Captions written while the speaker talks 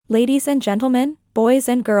Ladies and gentlemen, boys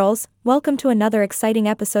and girls, welcome to another exciting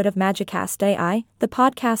episode of Magicast AI, the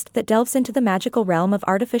podcast that delves into the magical realm of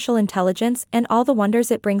artificial intelligence and all the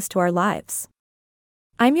wonders it brings to our lives.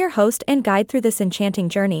 I'm your host and guide through this enchanting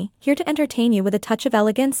journey, here to entertain you with a touch of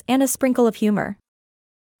elegance and a sprinkle of humor.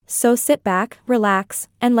 So sit back, relax,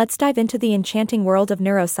 and let's dive into the enchanting world of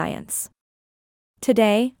neuroscience.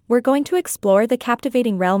 Today, we're going to explore the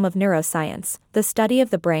captivating realm of neuroscience, the study of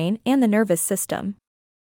the brain and the nervous system.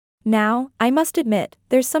 Now, I must admit,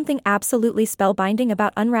 there's something absolutely spellbinding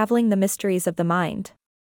about unraveling the mysteries of the mind.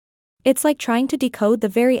 It's like trying to decode the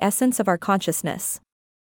very essence of our consciousness.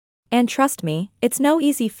 And trust me, it's no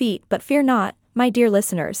easy feat, but fear not, my dear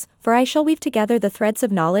listeners, for I shall weave together the threads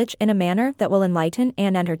of knowledge in a manner that will enlighten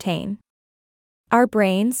and entertain. Our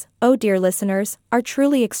brains, oh dear listeners, are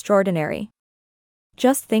truly extraordinary.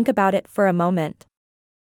 Just think about it for a moment.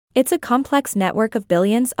 It's a complex network of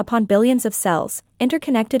billions upon billions of cells,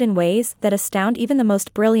 interconnected in ways that astound even the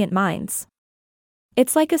most brilliant minds.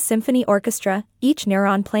 It's like a symphony orchestra, each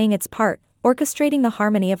neuron playing its part, orchestrating the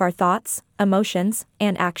harmony of our thoughts, emotions,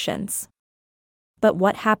 and actions. But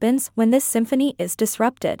what happens when this symphony is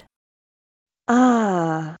disrupted?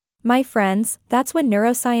 My friends, that's when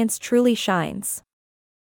neuroscience truly shines.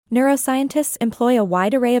 Neuroscientists employ a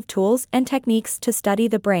wide array of tools and techniques to study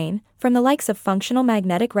the brain, from the likes of functional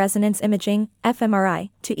magnetic resonance imaging, fMRI,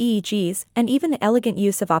 to EEGs, and even the elegant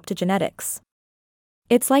use of optogenetics.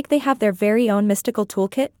 It's like they have their very own mystical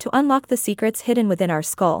toolkit to unlock the secrets hidden within our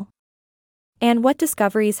skull. And what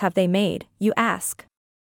discoveries have they made, you ask?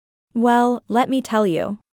 Well, let me tell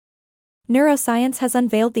you. Neuroscience has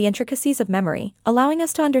unveiled the intricacies of memory, allowing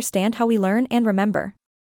us to understand how we learn and remember.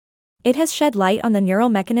 It has shed light on the neural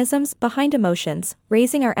mechanisms behind emotions,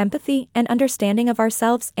 raising our empathy and understanding of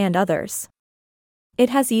ourselves and others. It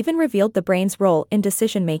has even revealed the brain's role in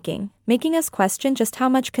decision-making, making us question just how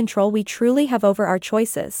much control we truly have over our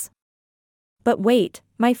choices. But wait,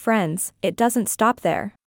 my friends, it doesn't stop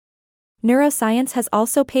there. Neuroscience has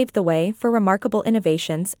also paved the way for remarkable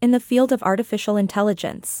innovations in the field of artificial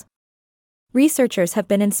intelligence. Researchers have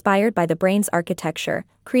been inspired by the brain's architecture,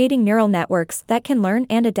 creating neural networks that can learn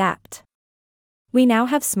and adapt. We now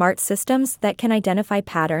have smart systems that can identify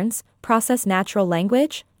patterns, process natural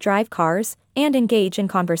language, drive cars, and engage in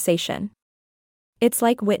conversation. It's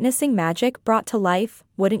like witnessing magic brought to life,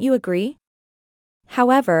 wouldn't you agree?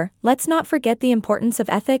 However, let's not forget the importance of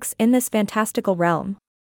ethics in this fantastical realm.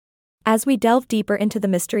 As we delve deeper into the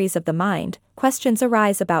mysteries of the mind, questions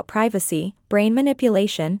arise about privacy, brain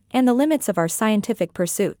manipulation, and the limits of our scientific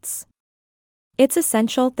pursuits. It's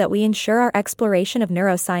essential that we ensure our exploration of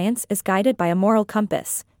neuroscience is guided by a moral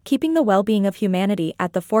compass, keeping the well-being of humanity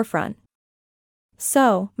at the forefront.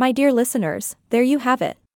 So, my dear listeners, there you have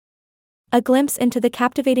it. A glimpse into the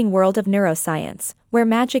captivating world of neuroscience, where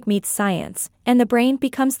magic meets science, and the brain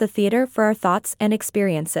becomes the theater for our thoughts and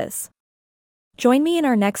experiences. Join me in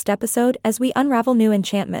our next episode as we unravel new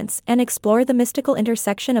enchantments and explore the mystical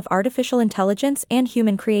intersection of artificial intelligence and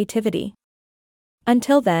human creativity.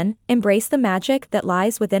 Until then, embrace the magic that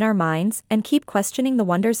lies within our minds and keep questioning the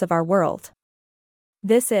wonders of our world.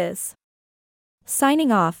 This is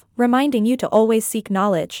signing off, reminding you to always seek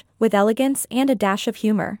knowledge, with elegance and a dash of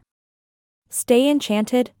humor. Stay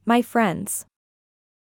enchanted, my friends.